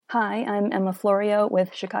Hi, I'm Emma Florio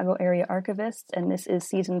with Chicago Area Archivists, and this is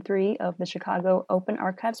Season 3 of the Chicago Open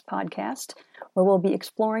Archives podcast, where we'll be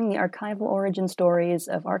exploring the archival origin stories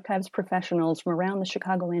of archives professionals from around the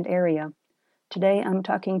Chicagoland area. Today I'm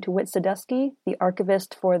talking to Whit Sadusky, the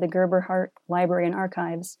archivist for the Gerber-Hart Library and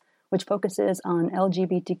Archives, which focuses on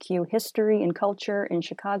LGBTQ history and culture in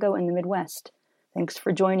Chicago and the Midwest. Thanks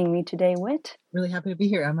for joining me today, Whit. Really happy to be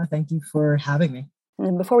here, Emma. Thank you for having me.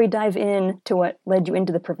 And before we dive in to what led you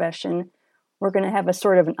into the profession, we're going to have a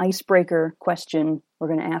sort of an icebreaker question we're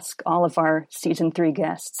going to ask all of our Season 3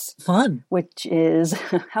 guests. Fun. Which is,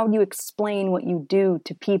 how do you explain what you do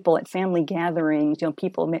to people at family gatherings? You know,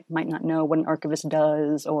 people might not know what an archivist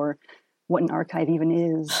does or what an archive even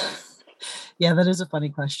is. Yeah, that is a funny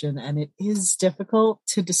question, and it is difficult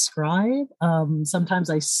to describe. Sometimes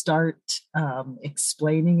I start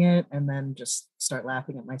explaining it and then just start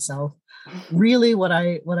laughing at myself. Really, what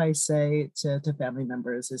I say to family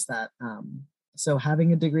members is that so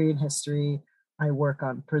having a degree in history, I work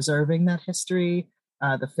on preserving that history,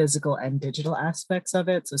 the physical and digital aspects of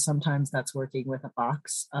it. So sometimes that's working with a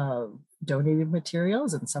box of donated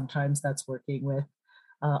materials, and sometimes that's working with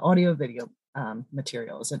audio video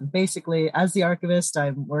materials. And basically, as the archivist,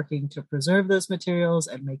 I'm working to preserve those materials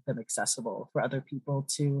and make them accessible for other people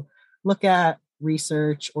to look at,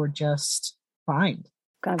 research, or just find.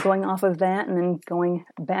 Kind of going off of that and then going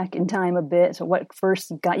back in time a bit. So what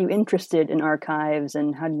first got you interested in archives,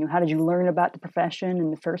 and how did you learn about the profession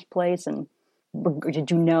in the first place? And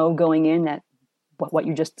did you know going in that what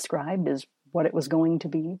you just described is what it was going to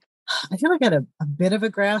be? I feel like I had a bit of a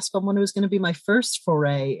grasp on when it was going to be. My first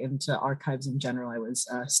foray into archives in general. I was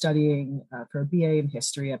studying for a BA in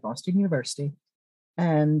history at Boston University.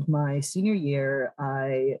 And my senior year,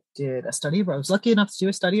 I did a study abroad. I was lucky enough to do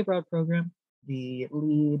a study abroad program. The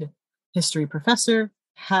lead history professor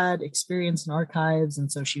had experience in archives,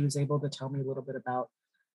 and so she was able to tell me a little bit about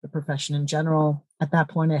the profession in general. At that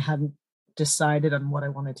point, I hadn't decided on what I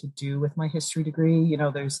wanted to do with my history degree. You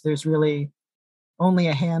know, there's really only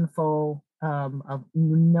a handful of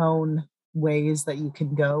known ways that you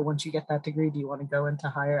can go once you get that degree. Do you want to go into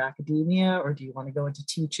higher academia, or do you want to go into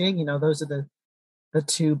teaching? You know, those are the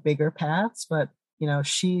two bigger paths. But, you know,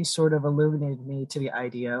 she sort of illuminated me to the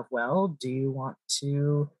idea of, well, do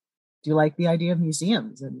you like the idea of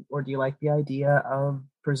museums, or do you like the idea of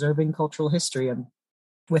preserving cultural history? And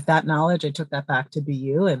with that knowledge, I took that back to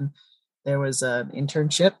BU, and there was an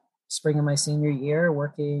internship spring of my senior year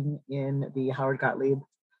working in the Howard Gottlieb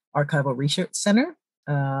Archival Research Center.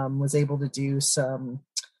 Was able to do some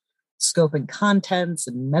scope and contents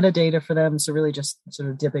and metadata for them. So really just sort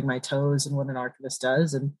of dipping my toes in what an archivist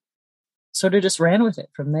does, and sort of just ran with it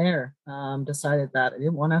from there. Decided that I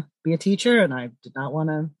didn't want to be a teacher, and I did not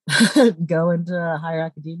want to go into higher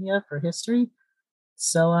academia for history.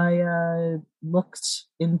 So I looked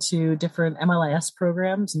into different MLIS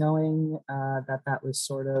programs, knowing that was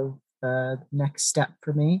sort of the next step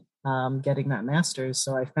for me, getting that master's.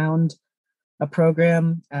 So I found a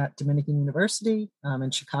program at Dominican University in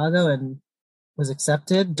Chicago and was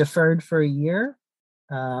accepted, deferred for a year,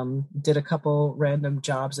 did a couple random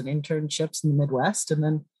jobs and internships in the Midwest, and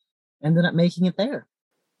then ended up making it there.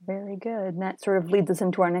 Very good. And that sort of leads us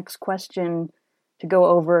into our next question, to go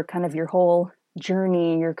over kind of your whole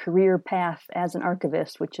journey, your career path as an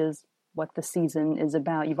archivist, which is what the season is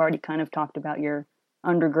about. You've already kind of talked about your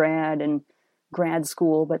undergrad and grad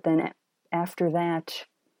school, but then after that,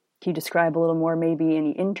 can you describe a little more maybe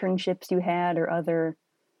any internships you had or other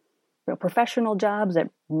professional jobs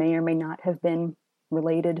that may or may not have been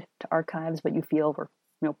related to archives, but you feel were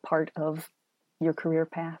part of your career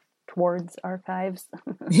path towards archives?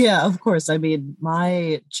 Yeah, of course. I mean,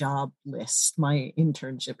 my job list, my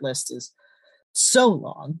internship list is so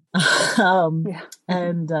long.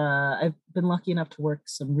 And I've been lucky enough to work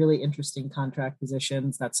some really interesting contract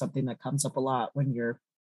positions. That's something that comes up a lot when you're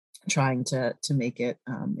trying to make it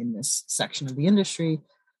in this section of the industry.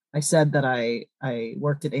 I said that I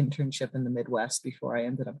worked at internship in the Midwest before I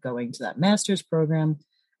ended up going to that master's program.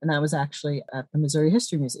 And that was actually at the Missouri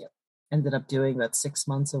History Museum. Ended up doing about 6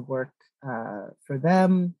 months of work for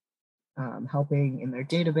them, helping in their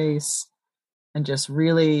database, and just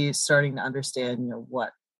really starting to understand,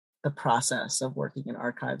 what the process of working in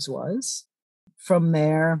archives was. From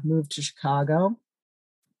there, moved to Chicago,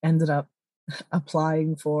 ended up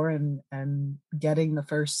applying for and getting the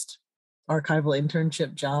first archival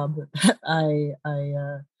internship job that I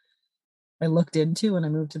looked into when I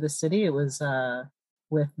moved to the city. It was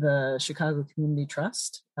with the Chicago Community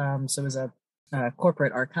Trust. So it was a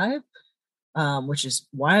corporate archive, which is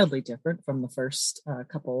wildly different from the first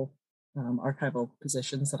couple archival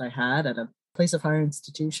positions that I had at a place of higher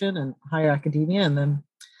institution and higher academia, and then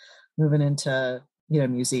moving into,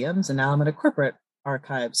 museums. And now I'm at a corporate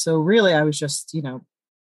archive. So really I was just,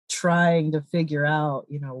 trying to figure out,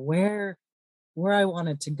 where I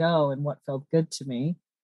wanted to go and what felt good to me.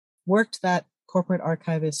 Worked that corporate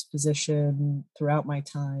archivist position throughout my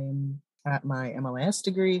time at my MLIS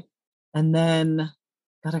degree, and then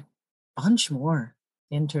got a bunch more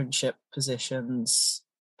internship positions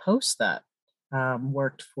post that.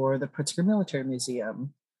 Worked for the Pritzker Military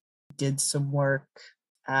Museum, did some work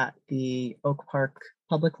at the Oak Park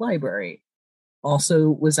Public Library. Also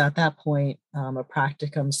was at that point a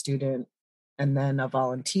practicum student and then a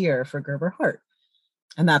volunteer for Gerber Hart.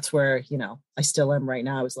 And that's where, I still am right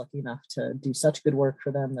now. I was lucky enough to do such good work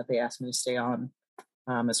for them that they asked me to stay on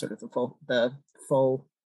as sort of the full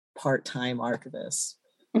part-time archivist.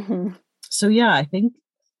 Mm-hmm. So yeah, I think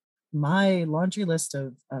my laundry list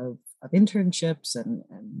of internships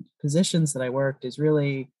and positions that I worked is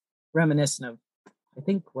really reminiscent of, I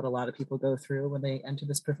think, what a lot of people go through when they enter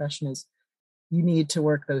this profession is you need to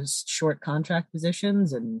work those short contract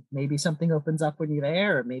positions, and maybe something opens up when you're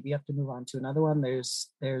there, or maybe you have to move on to another one. There's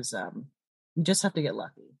you just have to get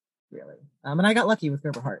lucky, really. And I got lucky with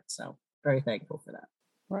Gerber Hart, so very thankful for that.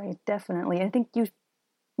 Right, definitely. I think you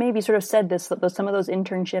maybe sort of said this, that some of those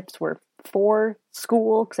internships were for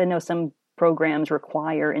school, because I know some programs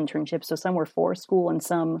require internships, so some were for school and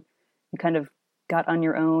some you kind of got on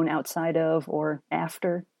your own outside of or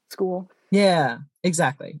after school. Yeah,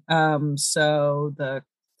 exactly. So the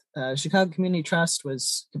Chicago Community Trust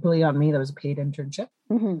was completely on me. That was a paid internship.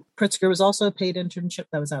 Mm-hmm. Pritzker was also a paid internship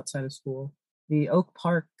that was outside of school. The Oak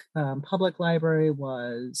Park Public Library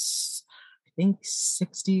was, I think,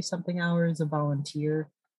 60 something hours of volunteer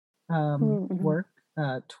work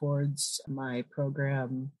towards my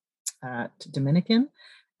program at Dominican.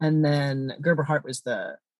 And then Gerber Hart was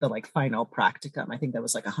the like final practicum. I think that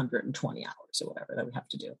was like 120 hours or whatever that we have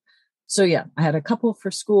to do. So yeah, I had a couple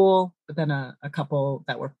for school, but then a couple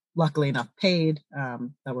that were luckily enough paid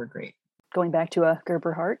that were great. Going back to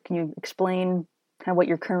Gerber Hart, can you explain kind of what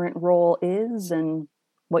your current role is and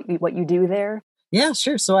what you do there? Yeah,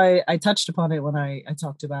 sure. So I touched upon it when I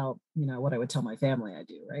talked about, what I would tell my family I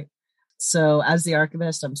do, right? So as the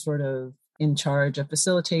archivist, I'm sort of in charge of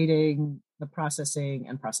facilitating the processing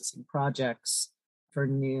projects for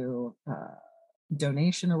new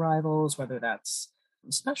donation arrivals, whether that's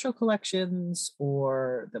special collections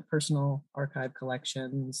or the personal archive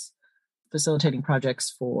collections, facilitating projects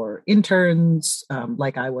for interns,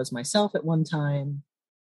 like I was myself at one time,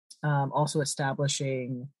 also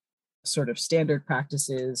establishing sort of standard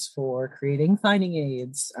practices for creating finding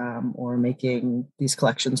aids or making these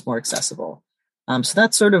collections more accessible. So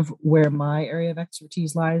that's sort of where my area of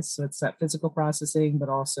expertise lies. So it's that physical processing, but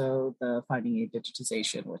also the finding aid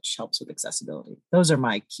digitization, which helps with accessibility. Those are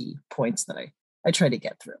my key points that I try to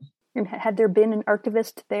get through. And had there been an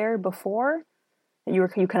archivist there before that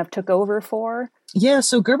you kind of took over for? Yeah,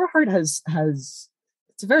 so Gerber Hart has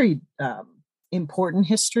it's a very important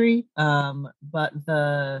history, but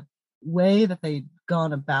the way that they'd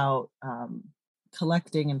gone about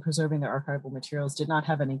collecting and preserving their archival materials did not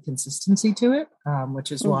have any consistency to it,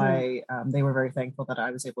 which is why they were very thankful that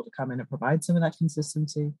I was able to come in and provide some of that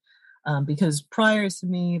consistency. Because prior to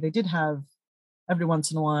me, they did have, every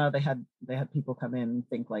once in a while, they had people come in,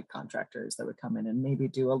 think like contractors that would come in and maybe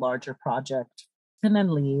do a larger project and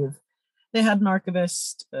then leave. They had an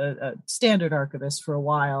archivist, a standard archivist for a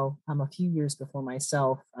while, a few years before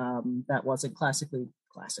myself, that wasn't classically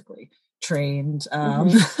trained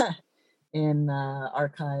in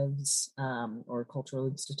archives or cultural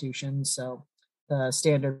institutions. So the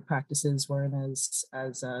standard practices weren't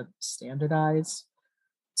as standardized.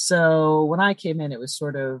 So when I came in, it was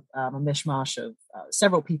sort of a mishmash of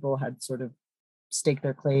several people had sort of staked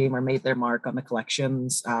their claim or made their mark on the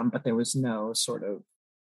collections, but there was no sort of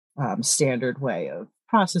standard way of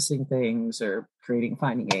processing things or creating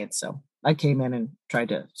finding aids. So I came in and tried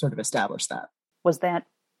to sort of establish that. Was that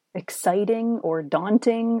exciting or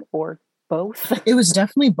daunting or both? It was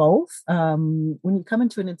definitely both. When you come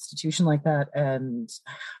into an institution like that, and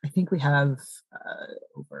I think we have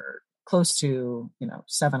over close to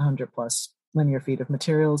 700 plus linear feet of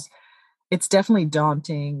materials, it's definitely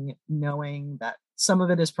daunting knowing that some of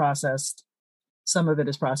it is processed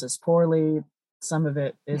poorly, some of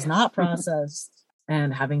it is not processed,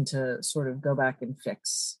 and having to sort of go back and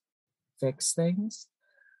fix things.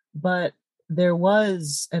 But there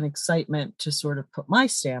was an excitement to sort of put my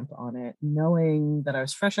stamp on it, knowing that I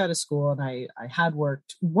was fresh out of school and I had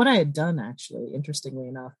worked. What I had done, actually, interestingly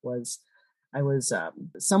enough, was I was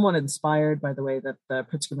somewhat inspired by the way that the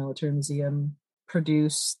Pritzker Military Museum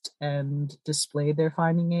produced and displayed their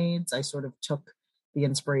finding aids. I sort of took the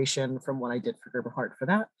inspiration from what I did for Gerber Hart for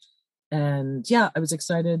that. And yeah, I was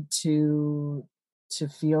excited to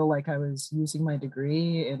feel like I was using my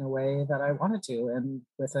degree in a way that I wanted to, and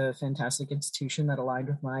with a fantastic institution that aligned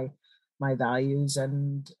with my values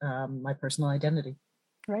and my personal identity.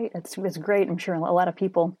 Right. It's great. I'm sure a lot of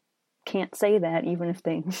people can't say that, even if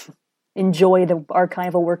they enjoy the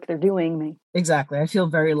archival work they're doing. Exactly. I feel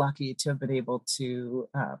very lucky to have been able to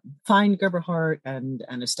find Gerber Hart and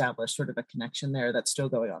establish sort of a connection there that's still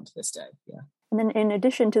going on to this day. Yeah. And then in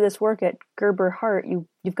addition to this work at Gerber Hart,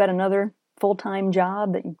 you've got another full-time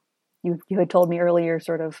job that you had told me earlier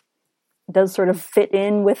does fit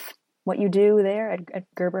in with what you do there at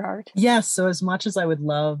Gerber Hart? Yes. So as much as I would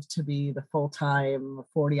love to be the full-time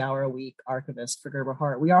 40-hour-a-week archivist for Gerber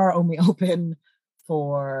Hart, we are only open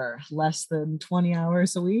for less than 20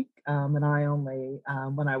 hours a week. And I only,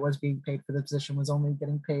 when I was being paid for the position, was only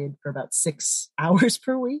getting paid for about 6 hours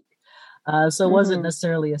per week. So it wasn't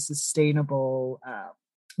necessarily a sustainable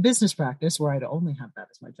business practice where I'd only have that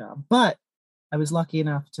as my job. But I was lucky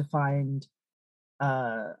enough to find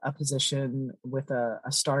a position with a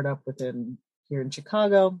startup within here in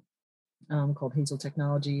Chicago called Hazel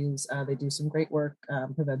Technologies. They do some great work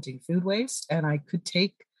preventing food waste, and I could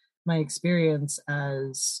take my experience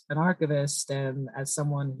as an archivist and as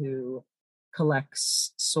someone who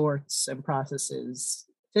collects, sorts, and processes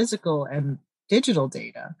physical and digital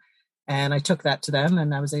data. And I took that to them,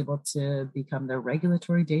 and I was able to become their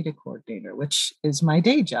regulatory data coordinator, which is my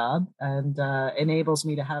day job and enables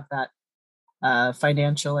me to have that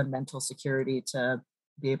financial and mental security to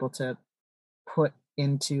be able to put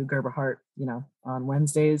into Gerber Hart, on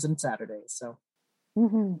Wednesdays and Saturdays. So.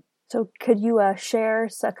 Mm-hmm. So could you share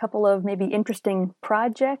a couple of maybe interesting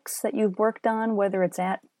projects that you've worked on, whether it's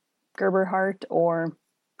at Gerber Hart or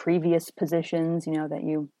previous positions, that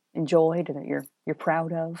you enjoyed or that you're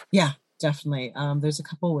proud of? Yeah, definitely. There's a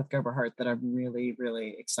couple with Gerber Hart that I'm really,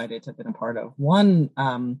 really excited to have been a part of. One,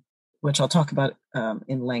 which I'll talk about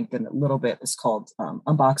in length in a little bit, is called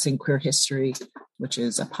Unboxing Queer History, which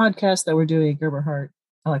is a podcast that we're doing at Gerber Hart.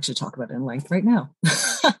 I'll actually talk about it in length right now.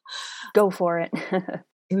 Go for it.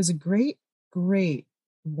 It was a great,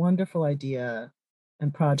 wonderful idea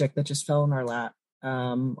and project that just fell in our lap.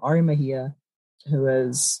 Ari Mejia, who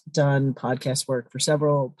has done podcast work for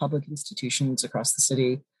several public institutions across the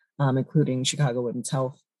city, including Chicago Women's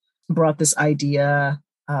Health, brought this idea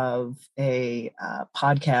of a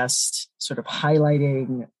podcast sort of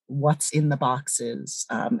highlighting what's in the boxes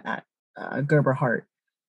at Gerber Hart.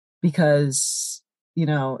 Because,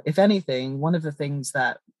 if anything, one of the things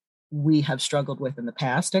that we have struggled with in the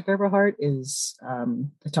past at Gerber Hart is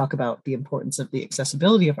to talk about the importance of the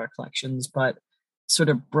accessibility of our collections, but sort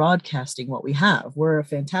of broadcasting what we have. We're a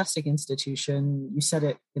fantastic institution. You said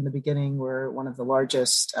it in the beginning, we're one of the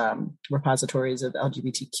largest repositories of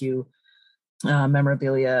LGBTQ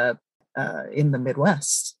memorabilia in the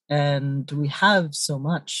Midwest. And we have so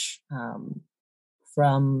much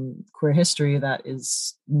from queer history that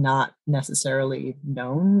is not necessarily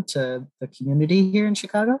known to the community here in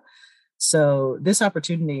Chicago. So this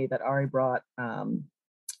opportunity that Ari brought,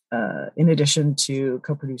 in addition to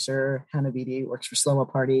co-producer Hannah Beatty, works for Slow Mo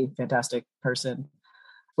Party, fantastic person,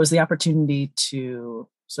 was the opportunity to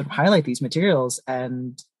sort of highlight these materials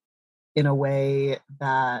and in a way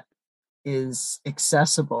that is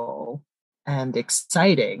accessible and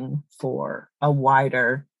exciting for a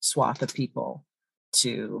wider swath of people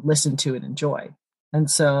to listen to and enjoy. And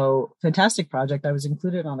so, fantastic project. I was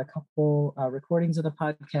included on a couple recordings of the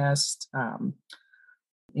podcast,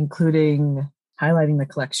 including highlighting the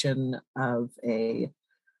collection of a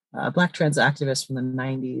Black trans activist from the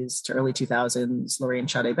 90s to early 2000s, Lorraine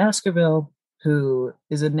Sade Baskerville, who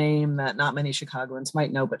is a name that not many Chicagoans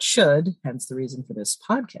might know but should, hence the reason for this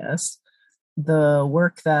podcast. The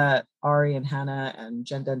work that Ari and Hannah and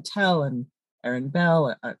Jen Dentel and Erin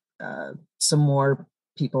Bell, some more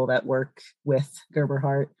people that work with Gerber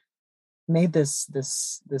Hart, made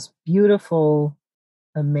this beautiful,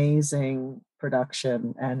 amazing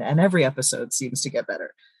production, and every episode seems to get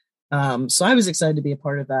better. So I was excited to be a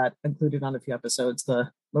part of that, included on a few episodes.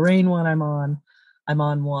 The Lorraine one I'm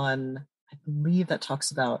on one, I believe, that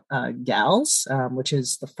talks about Gals, which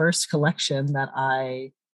is the first collection that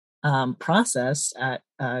I processed at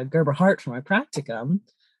Gerber Hart for my practicum.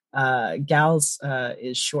 Gals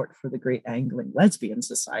is short for the Great Angling Lesbian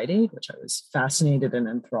Society, which I was fascinated and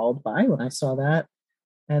enthralled by when I saw that.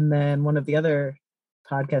 And then one of the other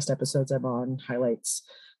podcast episodes I'm on highlights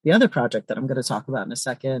the other project that I'm going to talk about in a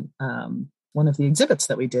second. One of the exhibits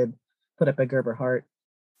that we did put up at Gerber Hart,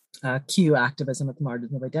 Q, Activism at the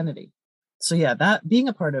Margins of Identity. So yeah, that being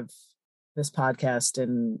a part of this podcast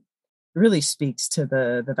and really speaks to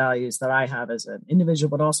the values that I have as an individual,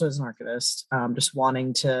 but also as an archivist. Just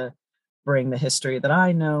wanting to bring the history that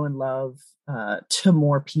I know and love to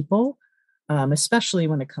more people, especially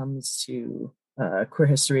when it comes to queer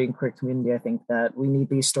history and queer community. I think that we need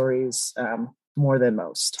these stories more than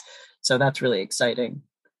most. So that's really exciting.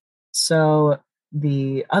 So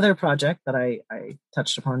the other project that I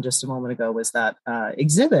touched upon just a moment ago was that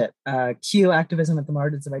exhibit, Q Activism at the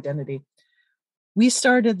Margins of Identity. We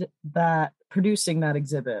started that producing that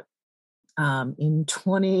exhibit in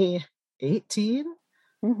 2018.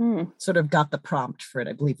 Sort of got the prompt for it,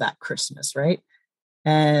 I believe, that Christmas, right?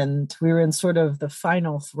 And we were in sort of the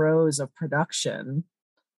final throes of production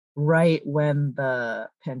right when the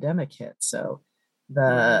pandemic hit. So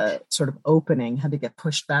the sort of opening had to get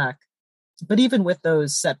pushed back. But even with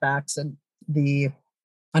those setbacks and the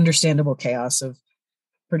understandable chaos of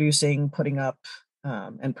producing, putting up,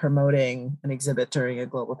 and promoting an exhibit during a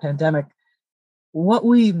global pandemic, what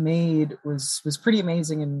we made was pretty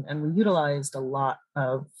amazing, and we utilized a lot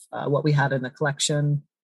of what we had in the collection,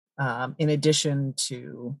 in addition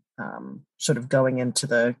to sort of going into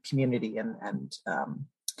the community and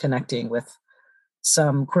connecting with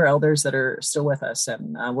some queer elders that are still with us,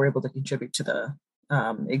 and we're able to contribute to the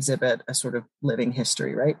exhibit, a sort of living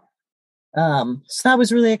history, right? So that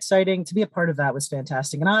was really exciting. To be a part of that was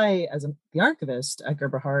fantastic. And I, as the archivist at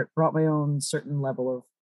Gerber Hart, brought my own certain level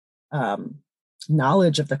of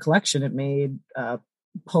knowledge of the collection. It made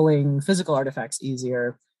pulling physical artifacts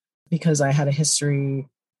easier because I had a history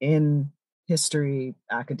in history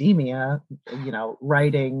academia,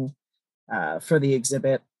 writing for the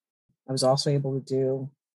exhibit. I was also able to do,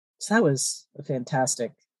 so that was a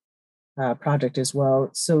fantastic project as well.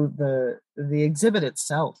 So the exhibit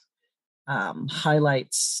itself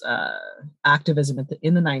highlights activism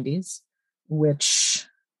in the 90s, which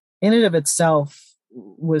in and of itself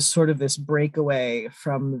was sort of this breakaway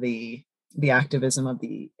from the activism of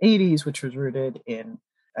the 80s, which was rooted in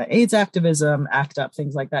AIDS activism, ACT UP,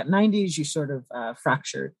 things like that. 90s, you sort of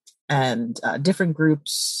fractured, and different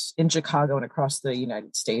groups in Chicago and across the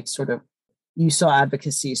United States sort of, you saw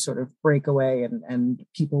advocacy sort of break away, and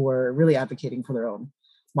people were really advocating for their own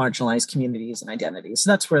marginalized communities and identities.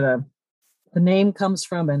 So that's where the name comes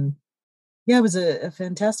from. And yeah, it was a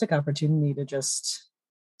fantastic opportunity to just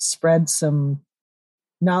spread some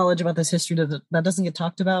knowledge about this history that doesn't get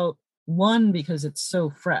talked about. One, because it's so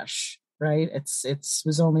fresh, right? It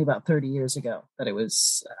was only about 30 years ago that it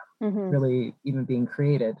was really even being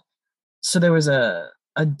created. So there was a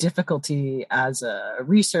difficulty as a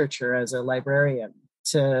researcher, as a librarian,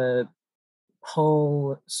 to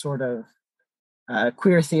pull sort of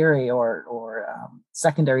queer theory or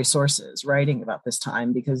secondary sources writing about this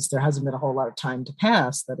time, because there hasn't been a whole lot of time to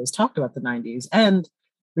pass that has talked about the 90s, and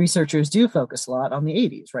researchers do focus a lot on the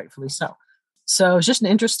 80s, rightfully so. So it's just an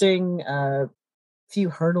interesting few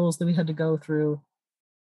hurdles that we had to go through,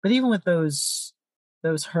 but even with those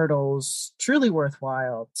hurdles, truly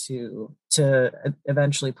worthwhile to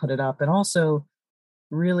eventually put it up, and also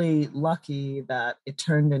really lucky that it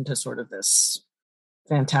turned into sort of this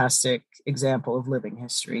fantastic example of living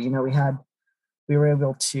history. We were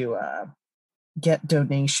able to get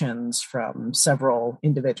donations from several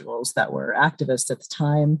individuals that were activists at the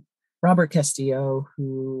time. Robert Castillo,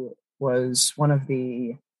 who was one of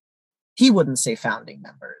he wouldn't say founding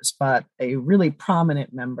members, but a really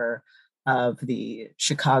prominent member of the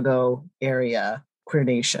Chicago area Queer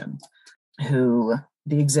Nation, who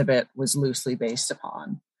the exhibit was loosely based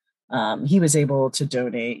upon. He was able to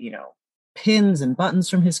donate, pins and buttons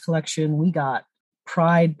from his collection. We got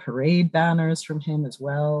Pride Parade banners from him as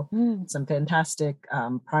well. Some fantastic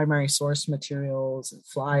primary source materials and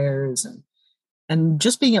flyers, and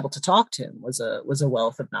just being able to talk to him was a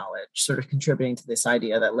wealth of knowledge, sort of contributing to this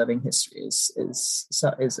idea that living history is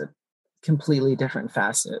a completely different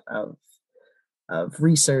facet of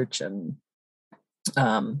research and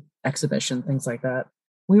exhibition, things like that.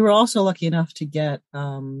 We were also lucky enough to get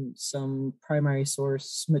some primary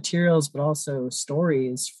source materials, but also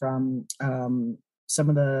stories from some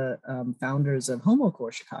of the founders of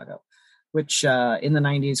HomoCore Chicago, which in the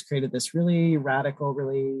 90s created this really radical,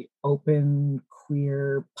 really open,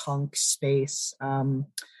 queer punk space,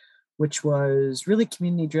 which was really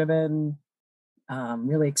community driven,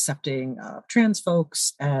 really accepting of trans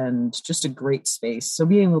folks, and just a great space. So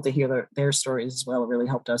being able to hear their stories as well really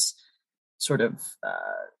helped us sort of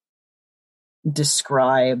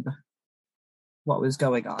describe what was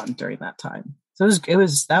going on during that time. So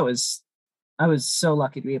I was so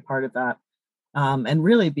lucky to be a part of that. And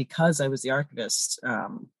really, because I was the archivist,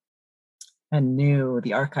 and knew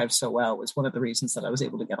the archive so well was one of the reasons that I was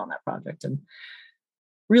able to get on that project, and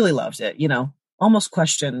really loved it. Almost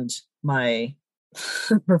questioned my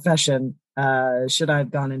profession. Should I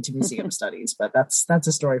have gone into museum studies? But that's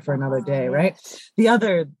a story for another day, right? The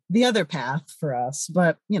other path for us,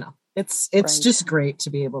 but it's right. Just great to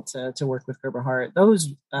be able to work with Gerber Hart.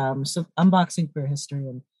 Those so Unboxing Queer History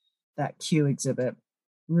and that Q exhibit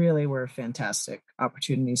really were fantastic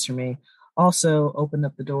opportunities for me. Also opened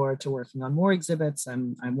up the door to working on more exhibits.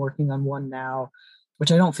 I'm working on one now,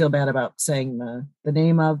 which I don't feel bad about saying the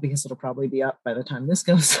name of, because it'll probably be up by the time this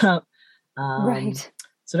goes up. Right.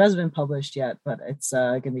 So it hasn't been published yet, but it's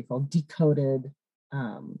going to be called Decoded,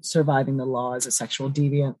 Surviving the Law as a Sexual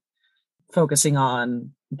Deviant, focusing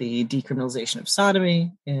on the decriminalization of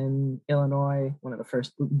sodomy in Illinois,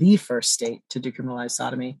 the first state to decriminalize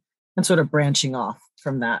sodomy, and sort of branching off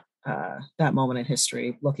from that moment in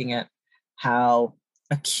history, looking at how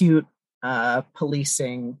acute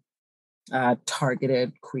policing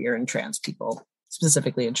targeted queer and trans people,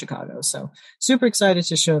 specifically in Chicago. So super excited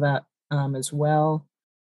to show that as well.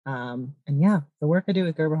 And yeah, the work I do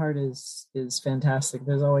with Gerber Hart is fantastic.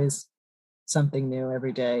 There's always something new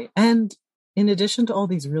every day. And in addition to all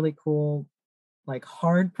these really cool, like,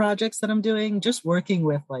 hard projects that I'm doing, just working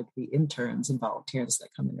with like the interns and volunteers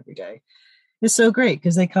that come in every day is so great,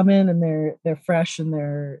 because they come in and they're fresh and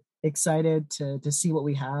they're excited to see what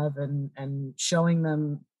we have, and showing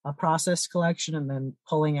them a processed collection and then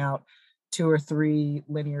pulling out 2 or 3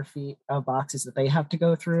 linear feet of boxes that they have to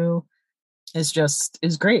go through is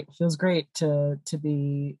great. It feels great to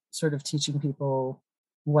be sort of teaching people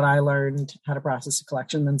what I learned, how to process a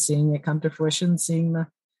collection, then seeing it come to fruition,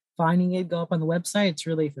 finding it go up on the website. It's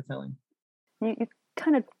really fulfilling. You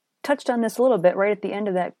kind of touched on this a little bit right at the end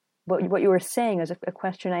of that. What you were saying is a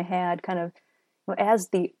question I had, kind of, as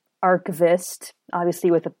the archivist,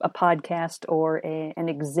 obviously with a podcast or an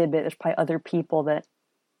exhibit, there's probably other people that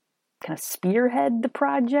kind of spearhead the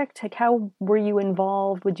project. Like, how were you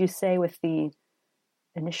involved, would you say, with the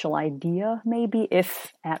initial idea, maybe,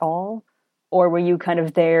 if at all? Or were you kind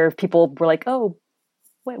of there, people were like, oh,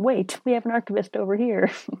 wait, we have an archivist over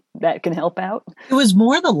here that can help out? It was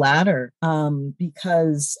more the latter,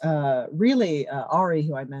 because really Ari,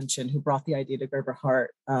 who I mentioned, who brought the idea to Gerber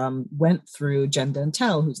Hart, went through Jen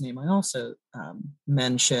Dentel, whose name I also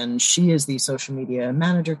mentioned. She is the social media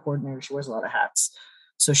manager coordinator. She wears a lot of hats.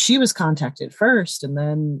 So she was contacted first. And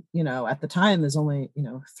then, at the time, there's only,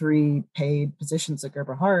 3 paid positions at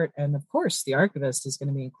Gerber Hart. And of course, the archivist is going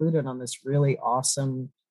to be included on this really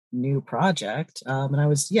awesome new project. And I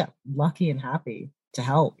was, lucky and happy to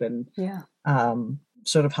help, and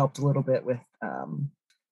sort of helped a little bit with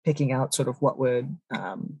picking out sort of what would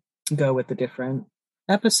go with the different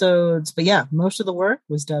episodes. But yeah, most of the work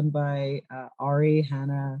was done by Ari,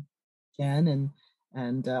 Hannah, Jen,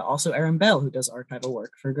 and also Erin Bell, who does archival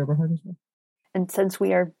work for Gerber Hart as well. And since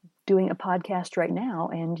we are doing a podcast right now,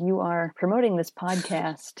 and you are promoting this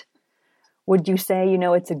podcast, would you say,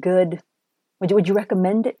 it's a good, would you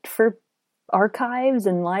recommend it for archives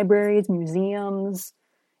and libraries, museums?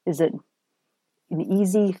 Is it an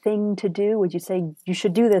easy thing to do? Would you say you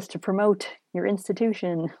should do this to promote your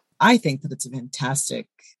institution? I think that it's a fantastic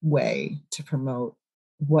way to promote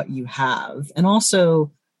what you have. And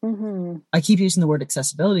also, I keep using the word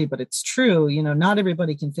accessibility, but it's true. Not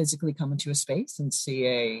everybody can physically come into a space and see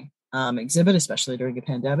a exhibit, especially during a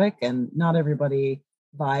pandemic. And not everybody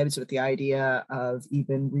vibes with the idea of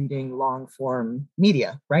even reading long form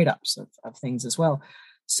media write-ups of things as well.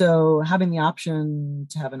 So having the option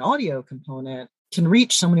to have an audio component can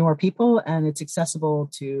reach so many more people, and it's accessible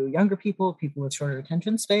to younger people with shorter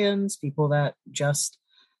attention spans, people that just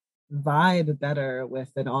vibe better with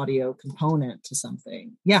an audio component to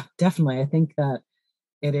something. Yeah, definitely. I think that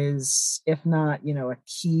it is, if not, a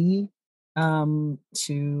key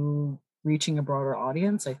to reaching a broader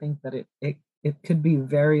audience. I think that it could be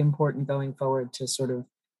very important going forward to sort of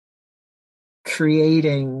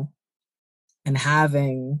creating and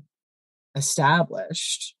having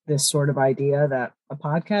established this sort of idea that a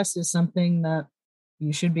podcast is something that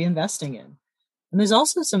you should be investing in. And there's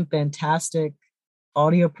also some fantastic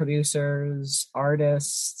audio producers,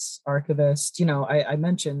 artists, archivists. I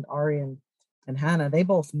mentioned Ari and Hannah. They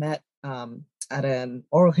both met at an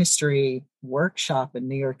oral history workshop in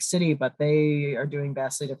New York City, but they are doing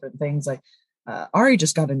vastly different things. Like Ari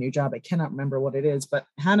just got a new job. I cannot remember what it is, but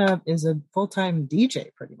Hannah is a full-time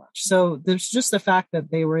DJ pretty much. So there's just the fact that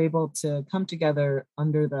they were able to come together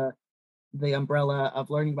under the umbrella of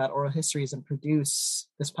learning about oral histories and produce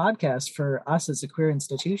this podcast for us as a queer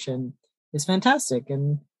institution is fantastic.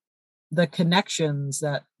 And the connections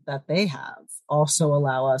that that they have also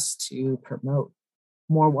allow us to promote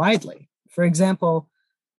more widely. For example,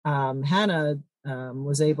 Hannah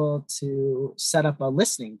was able to set up a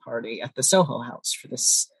listening party at the Soho House for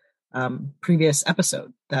this previous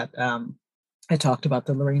episode that I talked about,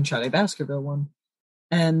 the Lorraine Sade Baskerville one.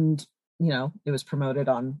 And, it was promoted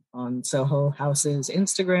on Soho House's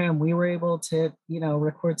Instagram. We were able to,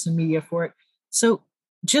 record some media for it. So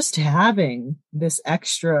just having this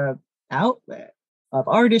extra outlet of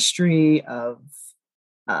artistry, of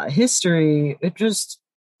history, it just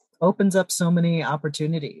opens up so many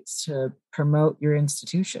opportunities to promote your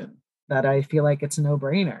institution that I feel like it's a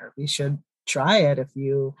no-brainer. We should try it if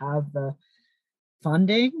you have the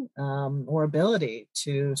funding or ability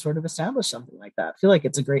to sort of establish something like that. I feel like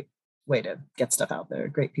it's a great way to get stuff out there, a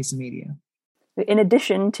great piece of media. In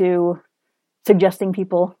addition to suggesting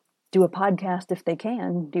people do a podcast if they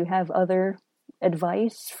can, do you have other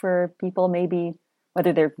advice for people, maybe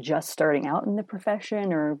whether they're just starting out in the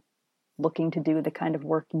profession or looking to do the kind of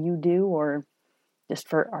work you do, or just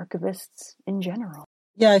for archivists in general?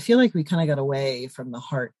 Yeah, I feel like we kind of got away from the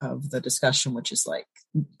heart of the discussion, which is like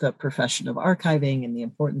the profession of archiving and the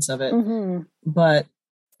importance of it. Mm-hmm. But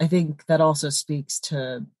I think that also speaks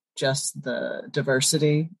to just the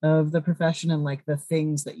diversity of the profession and like the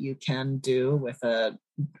things that you can do with a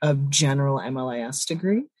general MLIS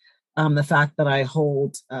degree. The fact that I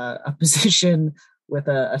hold a position with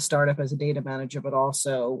a startup as a data manager, but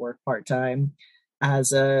also work part-time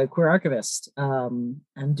as a queer archivist and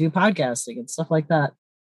do podcasting and stuff like that.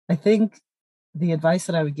 I think the advice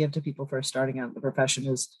that I would give to people first starting out in the profession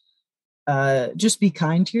is just be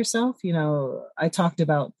kind to yourself. I talked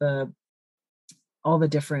about all the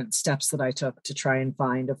different steps that I took to try and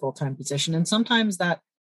find a full-time position. And sometimes that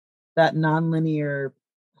nonlinear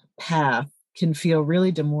path can feel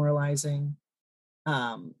really demoralizing.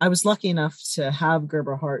 I was lucky enough to have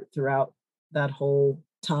Gerber Hart throughout that whole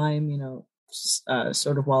time,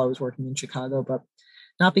 sort of while I was working in Chicago, but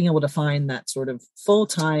not being able to find that sort of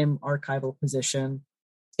full-time archival position,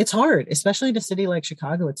 it's hard, especially in a city like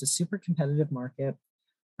Chicago. It's a super competitive market.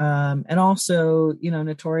 And also,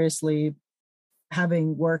 notoriously,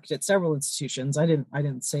 having worked at several institutions, I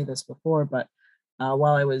didn't say this before, but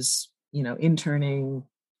while I was, interning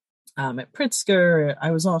at Pritzker,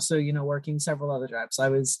 I was also, working several other jobs. I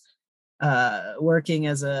was working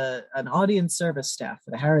as an audience service staff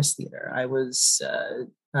at the Harris Theater. I was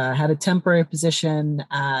had a temporary position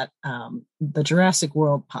at the Jurassic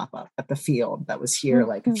World pop-up at the Field that was here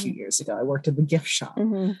like a few years ago. I worked at the gift shop.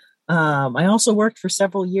 Mm-hmm. I also worked for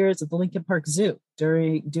several years at the Lincoln Park Zoo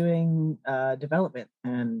doing development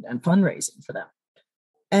and fundraising for them.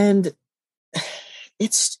 And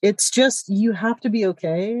it's just, you have to be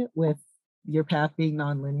okay with your path being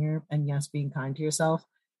nonlinear and yes, being kind to yourself,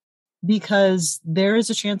 because there is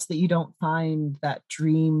a chance that you don't find that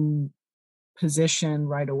dream position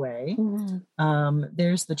right away. Mm-hmm.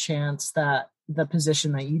 There's the chance that the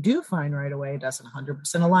position that you do find right away doesn't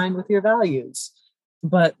 100% align with your values.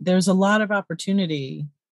 But there's a lot of opportunity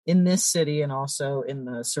in this city and also in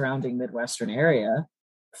the surrounding Midwestern area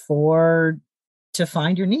to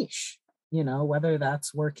find your niche, whether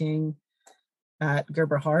that's working at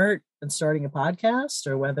Gerber Hart and starting a podcast,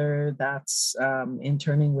 or whether that's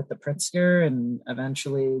interning with the Pritzker and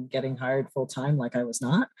eventually getting hired full time, like I was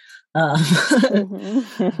not. Mm-hmm.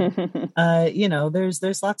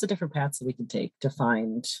 There's lots of different paths that we can take to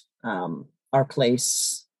find our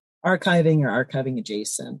place archiving or archiving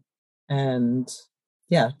adjacent. And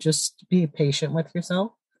yeah, just be patient with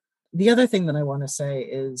yourself. The other thing that I want to say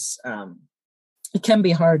is it can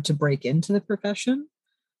be hard to break into the profession.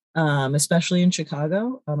 Especially in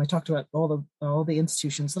Chicago. I talked about all the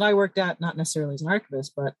institutions that I worked at, not necessarily as an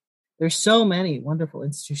archivist, but there's so many wonderful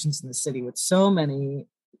institutions in the city with so many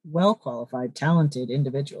well-qualified, talented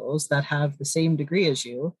individuals that have the same degree as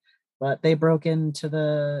you, but they broke into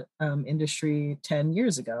the industry 10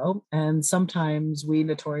 years ago. And sometimes we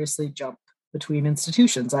notoriously jump between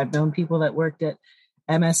institutions. I've known people that worked at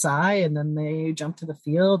MSI and then they jump to the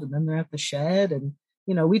Field and then they're at the Shed. And,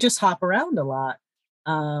 we just hop around a lot.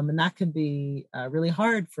 And that can be really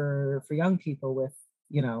hard for young people with,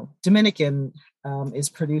 Dominican is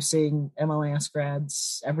producing MLIS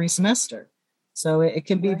grads every semester. So it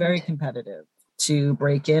can be very competitive to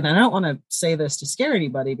break in. And I don't want to say this to scare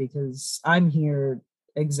anybody, because I'm here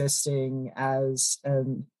existing as a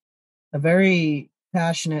very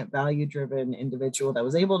passionate, value-driven individual that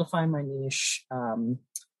was able to find my niche.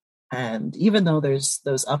 And even though there's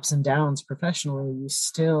those ups and downs professionally, you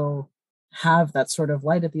still have that sort of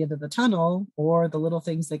light at the end of the tunnel, or the little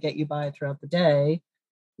things that get you by throughout the day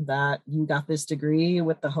that you got this degree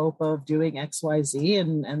with the hope of doing XYZ,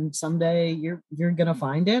 and someday you're gonna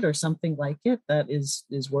find it or something like it that is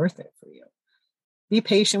worth it for you. Be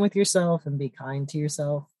patient with yourself and be kind to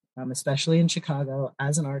yourself, especially in Chicago,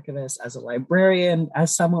 as an archivist, as a librarian,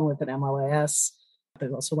 as someone with an MLIS.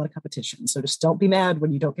 There's also a lot of competition. So just don't be mad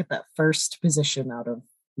when you don't get that first position out of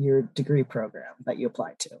your degree program that you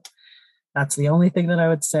applied to. That's the only thing that I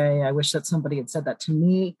would say. I wish that somebody had said that to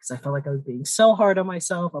me, because I felt like I was being so hard on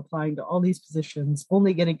myself, applying to all these positions,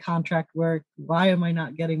 only getting contract work. Why am I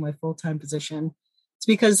not getting my full-time position? It's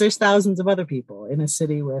because there's thousands of other people in a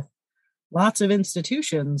city with lots of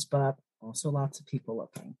institutions, but also lots of people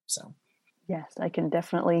looking. So, yes, I can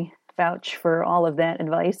definitely vouch for all of that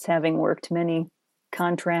advice, having worked many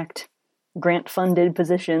contract grant funded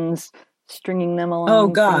positions, stringing them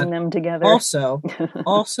along, stringing them together. Also,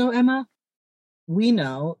 Emma, we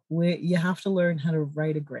know you have to learn how to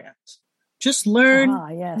write a grant. Just learn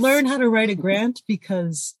how to write a grant,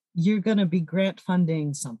 because you're going to be grant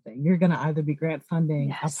funding something. You're going to either be grant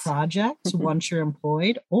funding a project once you're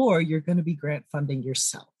employed, or you're going to be grant funding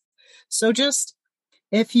yourself. So just,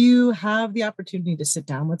 if you have the opportunity to sit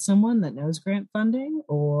down with someone that knows grant funding,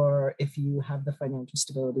 or if you have the financial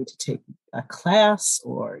stability to take a class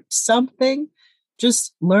or something,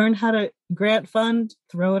 just learn how to grant fund,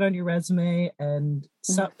 throw it on your resume, and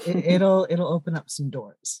it'll open up some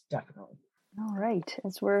doors, definitely. All right.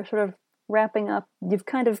 As we're sort of wrapping up, you've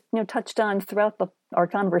kind of touched on throughout our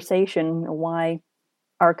conversation why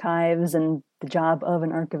archives and the job of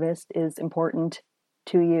an archivist is important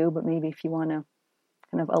to you, but maybe if you want to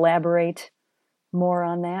kind of elaborate more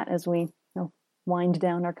on that as we wind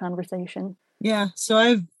down our conversation. Yeah, so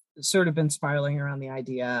I've sort of been spiraling around the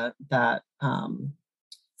idea that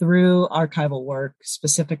through archival work,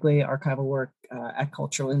 specifically archival work at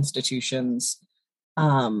cultural institutions,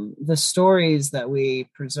 the stories that we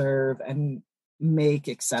preserve and make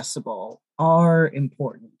accessible are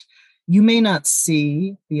important. You may not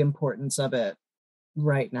see the importance of it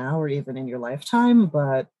right now or even in your lifetime,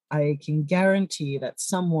 but I can guarantee that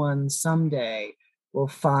someone someday will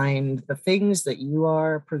find the things that you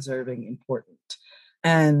are preserving important.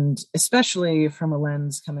 And especially from a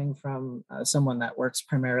lens coming from someone that works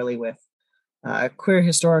primarily with queer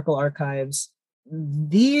historical archives,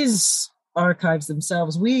 these archives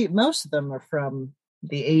themselves, most of them are from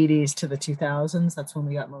the 80s to the 2000s. That's when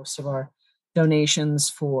we got most of our donations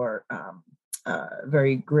for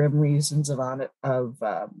very grim reasons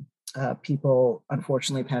of people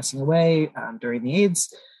unfortunately passing away during the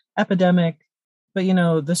AIDS epidemic. But,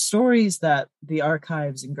 the stories that the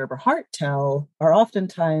archives in Gerber Hart tell are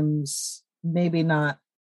oftentimes maybe not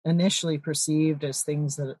initially perceived as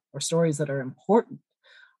things that or stories that are important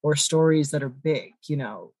or stories that are big.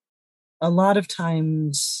 A lot of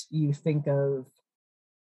times you think of,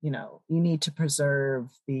 you need to preserve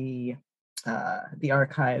the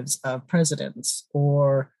archives of presidents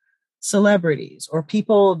or celebrities or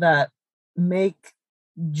people that make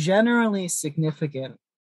generally significant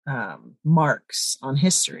marks on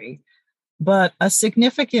history, but a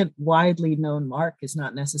significant, widely known mark is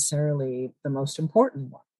not necessarily the most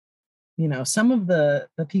important one. Some of the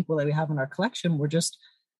people that we have in our collection were just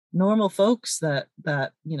normal folks that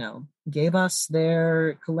gave us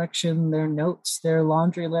their collection, their notes, their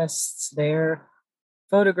laundry lists, their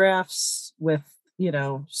photographs with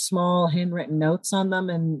small handwritten notes on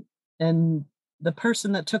them, and the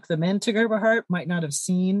person that took them into Gerber Hart might not have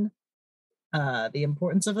seen the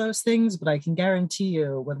importance of those things, but I can guarantee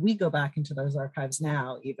you when we go back into those archives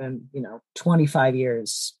now, even 25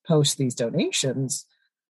 years post these donations,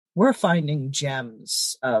 we're finding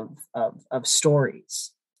gems of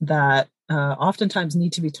stories that oftentimes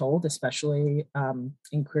need to be told, especially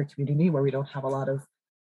in queer community where we don't have a lot of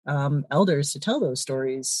elders to tell those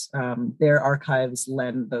stories. Their archives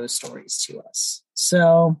lend those stories to us.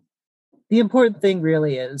 So the important thing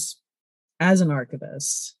really is, as an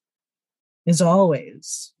archivist, is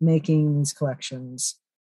always making these collections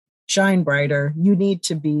shine brighter. You need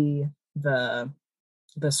to be the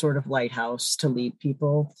sort of lighthouse to lead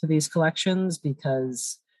people to these collections,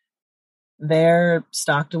 because they're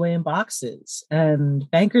stocked away in boxes, and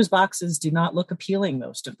bankers' boxes do not look appealing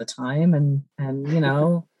most of the time. And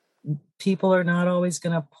people are not always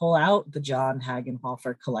going to pull out the John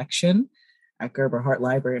Hagenhofer collection at Gerber Hart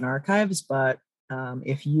Library and Archives. But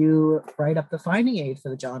if you write up the finding aid for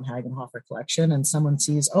the John Hagenhofer collection and someone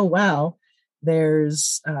sees, oh, wow,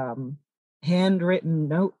 there's handwritten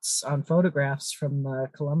notes on photographs from the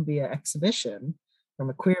Columbia exhibition from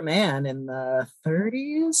a queer man in the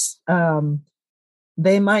 30s,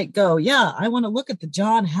 they might go, yeah, I want to look at the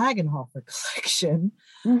John Hagenhofer collection.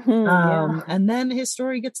 Yeah. And then his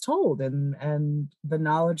story gets told, and the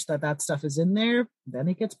knowledge that that stuff is in there, then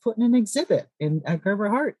it gets put in an exhibit at Gerber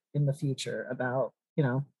Hart in the future about,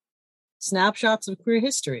 snapshots of queer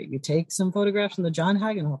history. You take some photographs from the John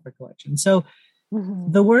Hagenhofer collection. So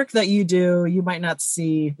the work that you do, you might not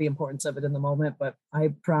see the importance of it in the moment, but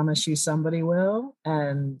I promise you somebody will.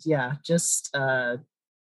 And yeah, just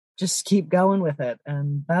keep going with it.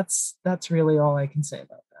 And that's really all I can say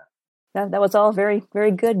about that. That was all very,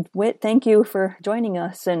 very good, Whit. Thank you for joining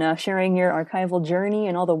us and sharing your archival journey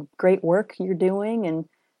and all the great work you're doing. And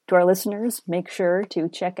to our listeners, make sure to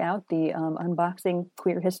check out the Unboxing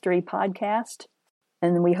Queer History podcast.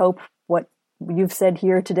 And we hope what you've said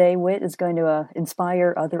here today, Whit, is going to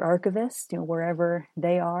inspire other archivists, wherever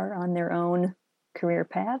they are on their own career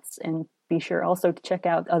paths. And be sure also to check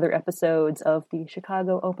out other episodes of the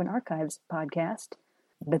Chicago Open Archives podcast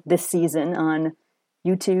this season on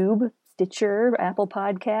YouTube, Stitcher, Apple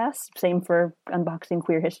Podcasts. Same for Unboxing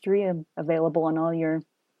Queer History, available on all your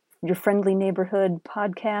friendly neighborhood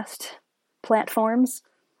podcast platforms,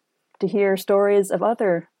 to hear stories of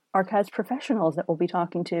other archives professionals that we'll be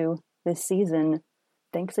talking to this season.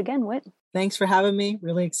 Thanks again, Whit. Thanks for having me.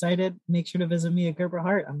 Really excited. Make sure to visit me at Gerber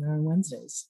Hart. I'm there on Wednesdays.